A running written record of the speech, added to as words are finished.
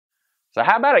So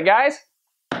how about it, guys?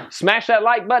 Smash that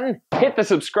like button, hit the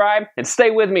subscribe, and stay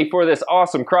with me for this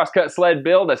awesome crosscut sled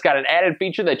build that's got an added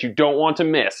feature that you don't want to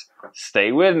miss.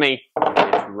 Stay with me.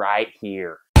 It's right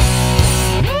here.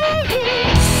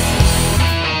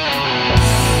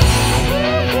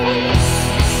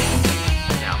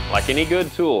 Now, like any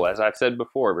good tool, as I've said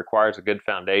before, it requires a good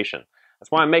foundation. That's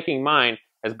why I'm making mine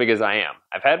as big as I am.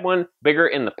 I've had one bigger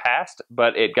in the past,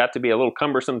 but it got to be a little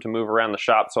cumbersome to move around the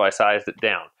shop, so I sized it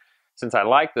down. Since I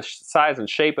like the size and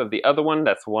shape of the other one,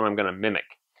 that's the one I'm going to mimic.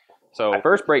 So I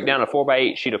first break down a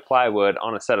 4x8 sheet of plywood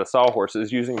on a set of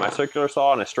sawhorses using my circular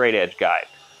saw and a straight edge guide.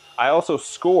 I also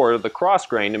score the cross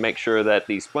grain to make sure that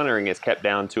the splintering is kept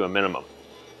down to a minimum.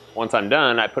 Once I'm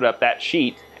done, I put up that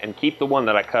sheet and keep the one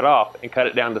that I cut off and cut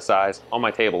it down to size on my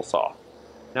table saw.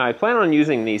 Now I plan on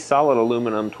using these solid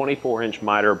aluminum 24-inch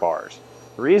miter bars.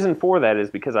 The reason for that is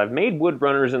because I've made wood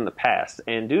runners in the past,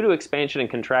 and due to expansion and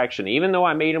contraction, even though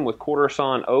I made them with quarter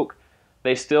sawn oak,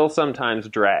 they still sometimes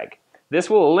drag. This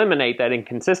will eliminate that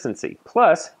inconsistency.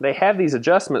 Plus, they have these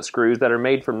adjustment screws that are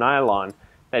made from nylon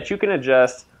that you can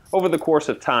adjust over the course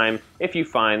of time if you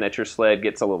find that your sled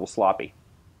gets a little sloppy.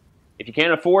 If you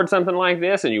can't afford something like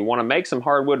this and you want to make some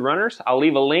hardwood runners, I'll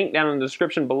leave a link down in the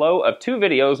description below of 2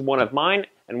 videos, one of mine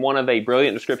and one of a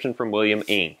brilliant description from William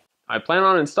Ing. I plan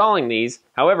on installing these.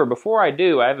 However, before I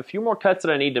do, I have a few more cuts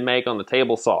that I need to make on the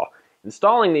table saw.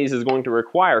 Installing these is going to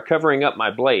require covering up my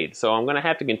blade, so I'm going to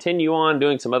have to continue on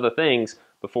doing some other things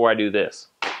before I do this.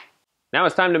 Now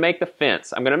it's time to make the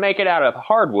fence. I'm going to make it out of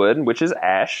hardwood, which is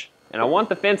ash, and I want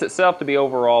the fence itself to be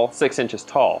overall 6 inches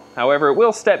tall. However, it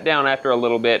will step down after a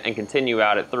little bit and continue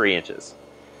out at 3 inches.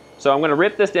 So I'm going to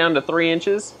rip this down to 3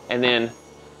 inches and then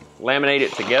laminate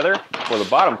it together for the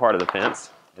bottom part of the fence.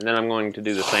 And then I'm going to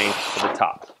do the same for the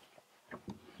top.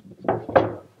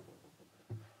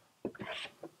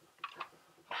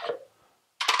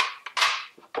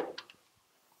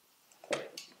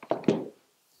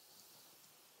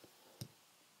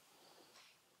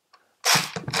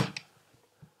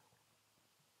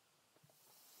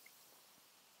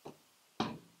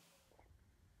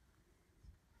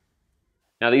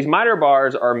 Now these miter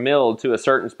bars are milled to a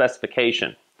certain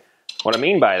specification. What I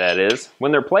mean by that is,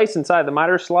 when they're placed inside the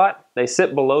miter slot, they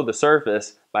sit below the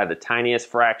surface by the tiniest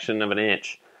fraction of an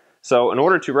inch. So in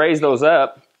order to raise those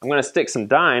up, I'm going to stick some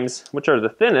dimes, which are the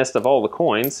thinnest of all the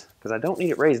coins, because I don't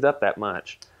need it raised up that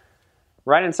much,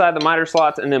 right inside the miter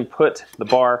slots, and then put the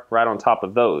bar right on top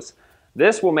of those.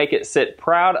 This will make it sit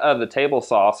proud of the table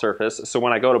saw surface, so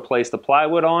when I go to place the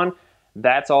plywood on,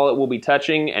 that's all it will be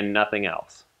touching and nothing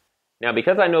else. Now,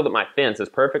 because I know that my fence is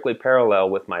perfectly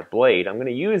parallel with my blade, I'm going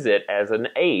to use it as an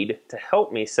aid to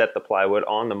help me set the plywood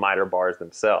on the miter bars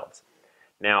themselves.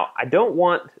 Now, I don't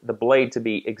want the blade to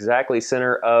be exactly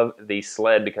center of the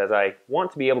sled because I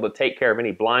want to be able to take care of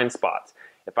any blind spots.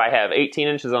 If I have 18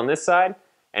 inches on this side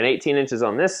and 18 inches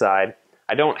on this side,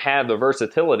 I don't have the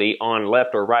versatility on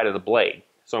left or right of the blade.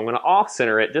 So I'm going to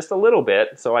off-center it just a little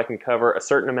bit so I can cover a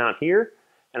certain amount here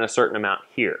and a certain amount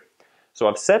here. So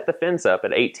I've set the fence up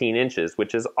at 18 inches,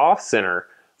 which is off-center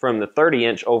from the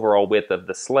 30-inch overall width of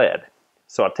the sled.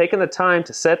 So I've taken the time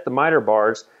to set the miter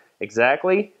bars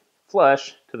exactly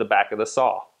flush to the back of the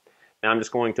saw. Now I'm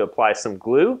just going to apply some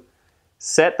glue,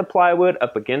 set the plywood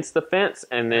up against the fence,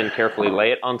 and then carefully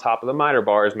lay it on top of the miter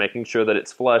bars, making sure that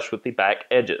it's flush with the back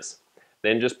edges.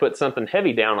 Then just put something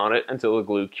heavy down on it until the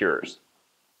glue cures.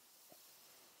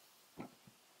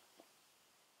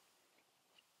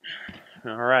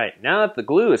 Alright, now that the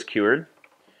glue is cured,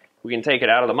 we can take it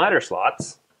out of the miter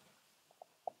slots.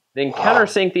 Then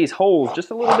countersink these holes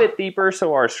just a little bit deeper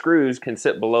so our screws can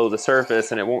sit below the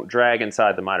surface and it won't drag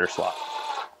inside the miter slot.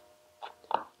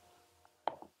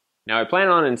 Now I plan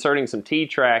on inserting some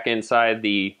T-track inside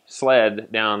the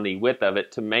sled down the width of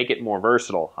it to make it more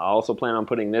versatile. I also plan on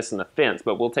putting this in the fence,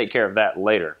 but we'll take care of that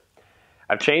later.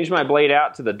 I've changed my blade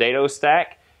out to the dado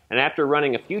stack, and after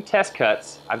running a few test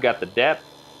cuts, I've got the depth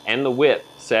and the width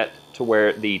set to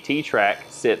where the T-track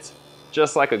sits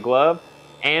just like a glove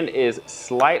and is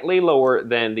slightly lower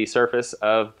than the surface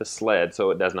of the sled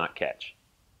so it does not catch.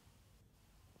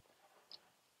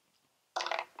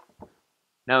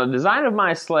 Now the design of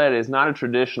my sled is not a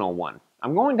traditional one.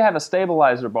 I'm going to have a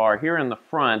stabilizer bar here in the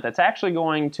front that's actually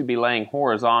going to be laying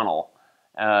horizontal.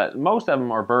 Most of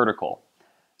them are vertical.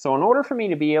 So in order for me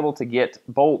to be able to get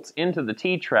bolts into the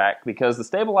T-track, because the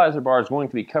stabilizer bar is going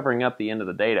to be covering up the end of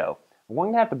the dado, I'm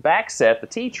going to have to back set the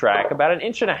T-track about 1.5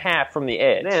 inches from the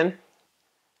edge. Then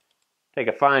take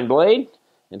a fine blade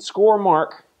and score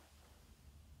mark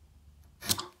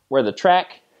where the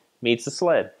track meets the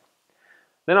sled.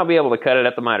 Then I'll be able to cut it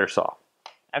at the miter saw.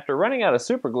 After running out of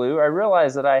super glue, I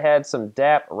realized that I had some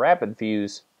DAP Rapid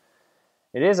Fuse.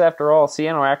 It is, after all,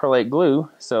 cyanoacrylate glue,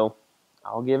 so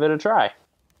I'll give it a try.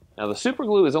 Now the super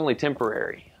glue is only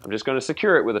temporary. I'm just going to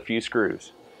secure it with a few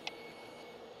screws.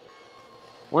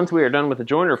 Once we are done with the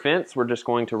joiner fence, we're just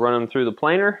going to run them through the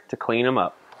planer to clean them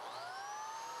up.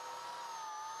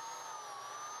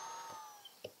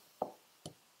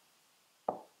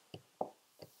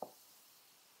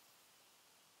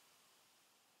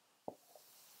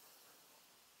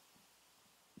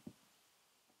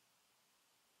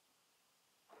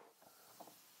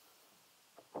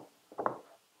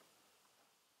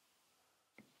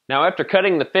 Now after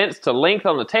cutting the fence to length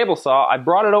on the table saw, I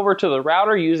brought it over to the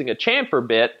router using a chamfer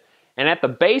bit, and at the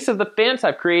base of the fence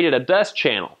I've created a dust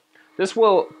channel. This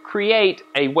will create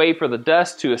a way for the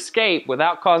dust to escape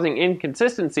without causing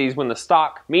inconsistencies when the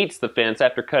stock meets the fence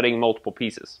after cutting multiple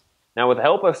pieces. Now with the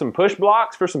help of some push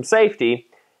blocks for some safety,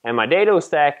 and my dado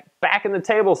stack back in the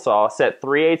table saw set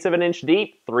 3/8 of an inch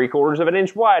deep, 3/4 of an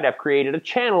inch wide, I've created a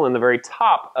channel in the very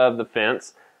top of the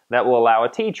fence that will allow a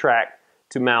T-track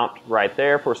to mount right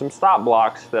there for some stop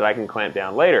blocks that I can clamp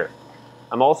down later.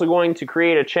 I'm also going to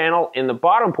create a channel in the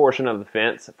bottom portion of the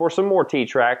fence for some more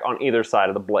T-track on either side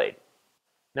of the blade.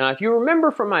 Now if you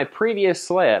remember from my previous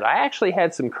sled, I actually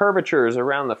had some curvatures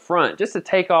around the front just to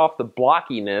take off the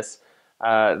blockiness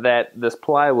that this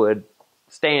plywood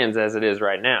stands as it is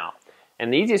right now.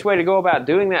 And the easiest way to go about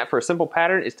doing that for a simple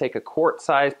pattern is take a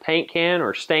quart-sized paint can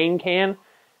or stain can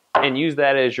and use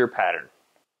that as your pattern.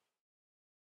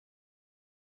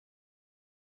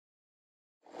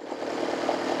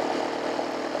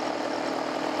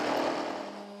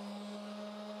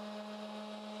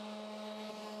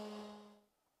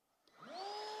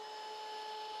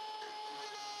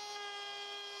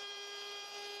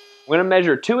 I'm going to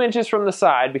measure 2 inches from the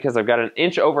side because I've got an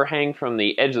inch overhang from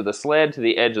the edge of the sled to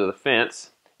the edge of the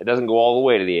fence. It doesn't go all the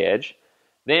way to the edge.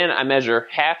 Then I measure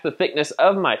half the thickness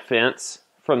of my fence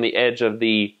from the edge of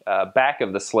the back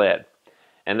of the sled.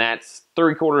 And that's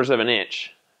 3/4 of an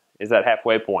inch is that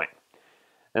halfway point.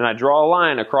 Then I draw a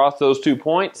line across those 2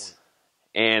 points,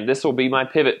 and this will be my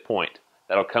pivot point.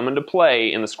 That'll come into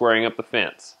play in the squaring up the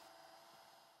fence.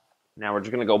 Now we're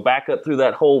just going to go back up through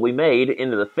that hole we made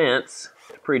into the fence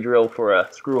to pre-drill for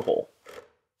a screw hole.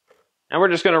 Now we're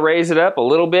just going to raise it up a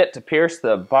little bit to pierce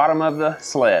the bottom of the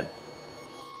sled.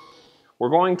 We're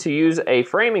going to use a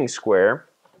framing square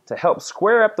to help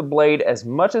square up the blade as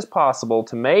much as possible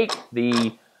to make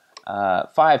the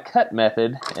 5-cut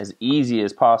method as easy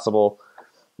as possible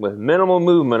with minimal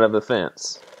movement of the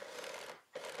fence.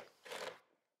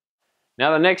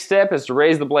 Now the next step is to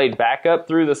raise the blade back up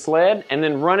through the sled and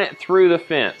then run it through the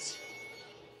fence.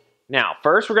 Now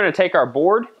first we're going to take our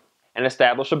board and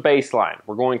establish a baseline.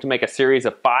 We're going to make a series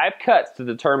of 5 cuts to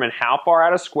determine how far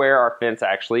out of square our fence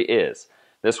actually is.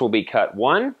 This will be cut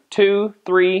 1, 2,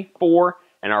 3, 4,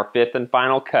 and our 5th and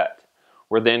final cut.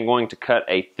 We're then going to cut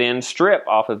a thin strip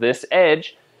off of this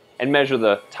edge and measure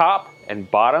the top and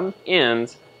bottom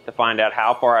ends to find out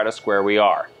how far out of square we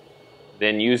are.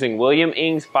 Then using William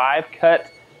Ing's 5-cut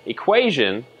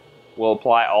equation, we'll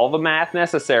apply all the math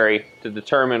necessary to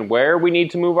determine where we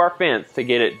need to move our fence to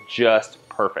get it just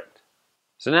perfect.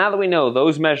 So now that we know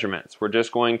those measurements, we're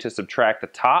just going to subtract the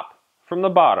top from the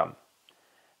bottom.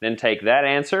 Then take that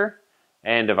answer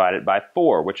and divide it by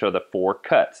 4, which are the 4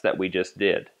 cuts that we just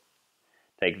did.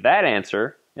 Take that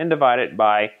answer and divide it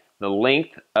by the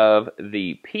length of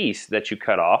the piece that you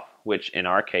cut off, which in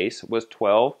our case was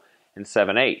 12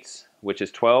 7/8, which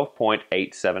is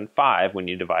 12.875 when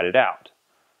you divide it out.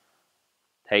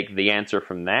 Take the answer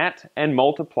from that and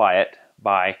multiply it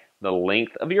by the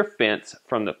length of your fence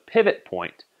from the pivot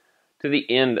point to the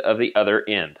end of the other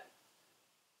end.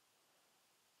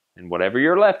 And whatever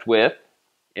you're left with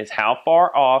is how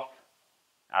far off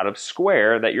out of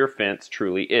square that your fence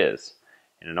truly is.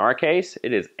 And in our case,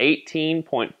 it is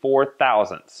 18.4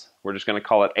 thousandths. We're just going to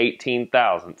call it 18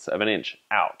 thousandths of an inch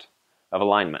out of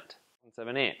alignment of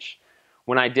an inch.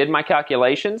 When I did my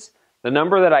calculations, the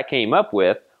number that I came up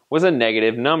with was a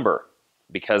negative number.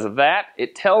 Because of that,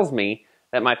 it tells me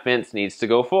that my fence needs to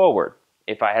go forward.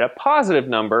 If I had a positive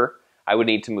number, I would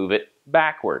need to move it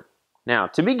backward. Now,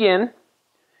 to begin,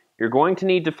 you're going to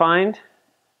need to find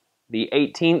the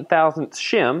 18 thousandths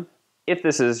shim, if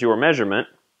this is your measurement.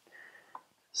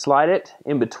 Slide it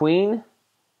in between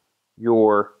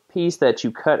your piece that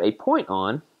you cut a point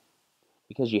on,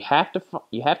 because you have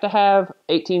to have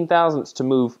 18 thousandths to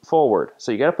move forward.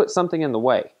 So you got to put something in the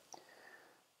way.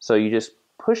 So you just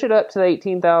push it up to the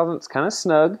 18 thousandths, kind of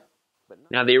snug.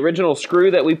 Now the original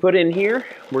screw that we put in here,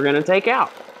 we're going to take out.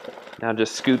 Now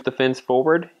just scoot the fence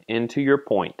forward into your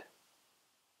point.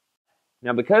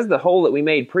 Now, because the hole that we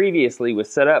made previously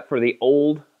was set up for the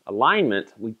old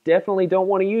alignment, we definitely don't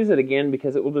want to use it again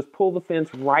because it will just pull the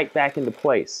fence right back into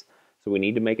place. So we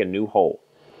need to make a new hole.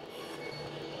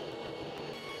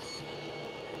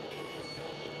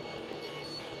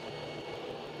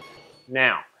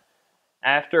 Now,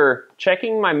 after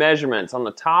checking my measurements on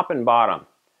the top and bottom,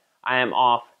 I am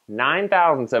off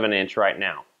 9/1000 of an inch right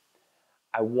now.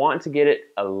 I want to get it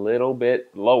a little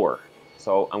bit lower,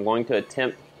 so I'm going to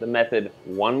attempt the method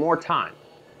one more time.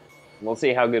 We'll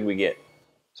see how good we get.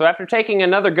 So after taking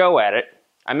another go at it,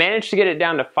 I managed to get it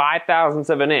down to 5/1000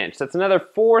 of an inch. That's another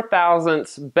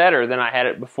 4/1000 better than I had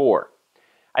it before.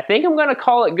 I think I'm going to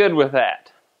call it good with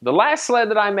that. The last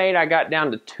sled that I made, I got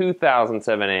down to 2/1000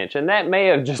 of an inch, and that may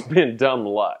have just been dumb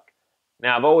luck.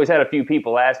 Now, I've always had a few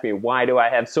people ask me, why do I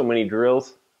have so many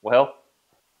drills? Well,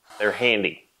 they're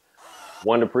handy.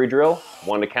 One to pre-drill,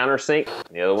 one to countersink,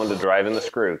 and the other one to drive in the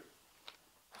screw.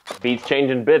 Beats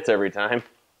changing bits every time.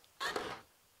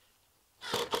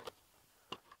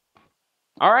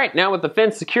 Alright, now with the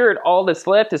fence secured, all that's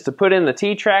left is to put in the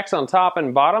T-tracks on top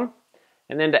and bottom,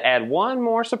 and then to add one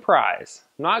more surprise.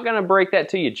 I'm not going to break that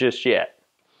to you just yet.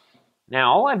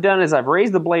 Now, all I've done is I've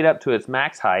raised the blade up to its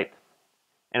max height,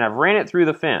 and I've ran it through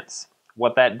the fence.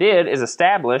 What that did is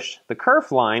establish the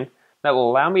kerf line that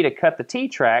will allow me to cut the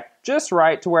T-track just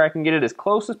right to where I can get it as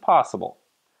close as possible.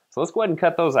 So let's go ahead and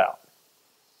cut those out.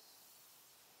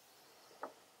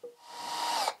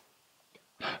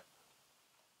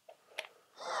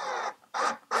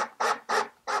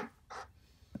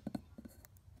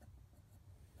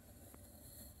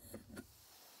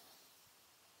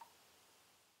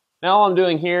 Now all I'm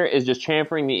doing here is just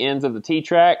chamfering the ends of the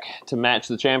T-track to match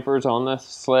the chamfers on the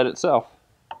sled itself.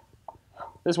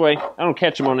 This way, I don't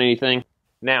catch them on anything.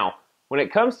 Now, when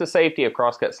it comes to safety of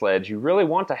crosscut sleds, you really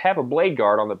want to have a blade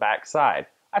guard on the back side.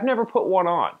 I've never put one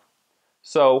on,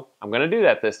 so I'm going to do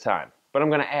that this time. But I'm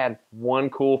going to add one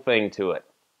cool thing to it.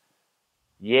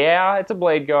 Yeah, it's a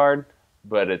blade guard,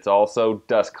 but it's also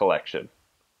dust collection.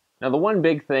 Now the one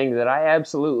big thing that I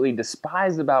absolutely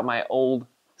despised about my old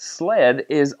sled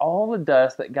is all the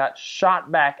dust that got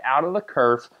shot back out of the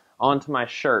kerf onto my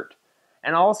shirt,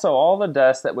 and also all the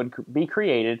dust that would be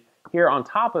created here on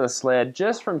top of the sled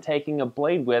just from taking a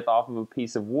blade width off of a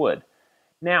piece of wood.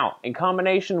 Now, in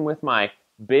combination with my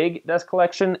big dust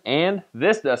collection and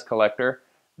this dust collector,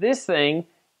 this thing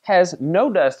has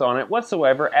no dust on it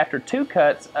whatsoever after 2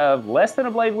 cuts of less than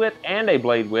a blade width and a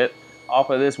blade width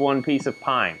off of this one piece of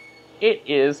pine. It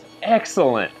is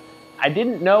excellent. I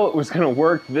didn't know it was going to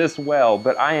work this well,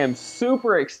 but I am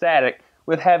super ecstatic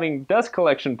with having dust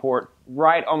collection port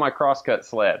right on my crosscut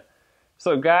sled.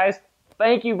 So guys,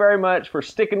 thank you very much for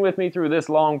sticking with me through this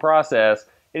long process.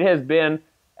 It has been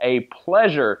a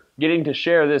pleasure getting to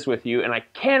share this with you, and I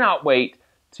cannot wait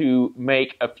to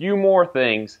make a few more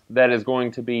things that is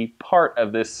going to be part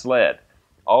of this sled.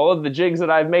 All of the jigs that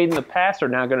I've made in the past are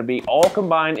now going to be all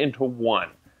combined into one.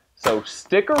 So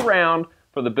stick around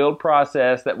for the build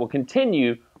process that will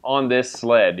continue on this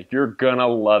sled. You're gonna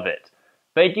love it.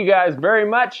 Thank you guys very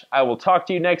much. I will talk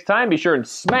to you next time. Be sure and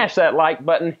smash that like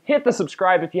button, hit the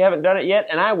subscribe if you haven't done it yet,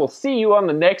 and I will see you on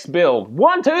the next build.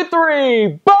 1, 2,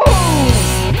 3,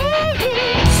 boom!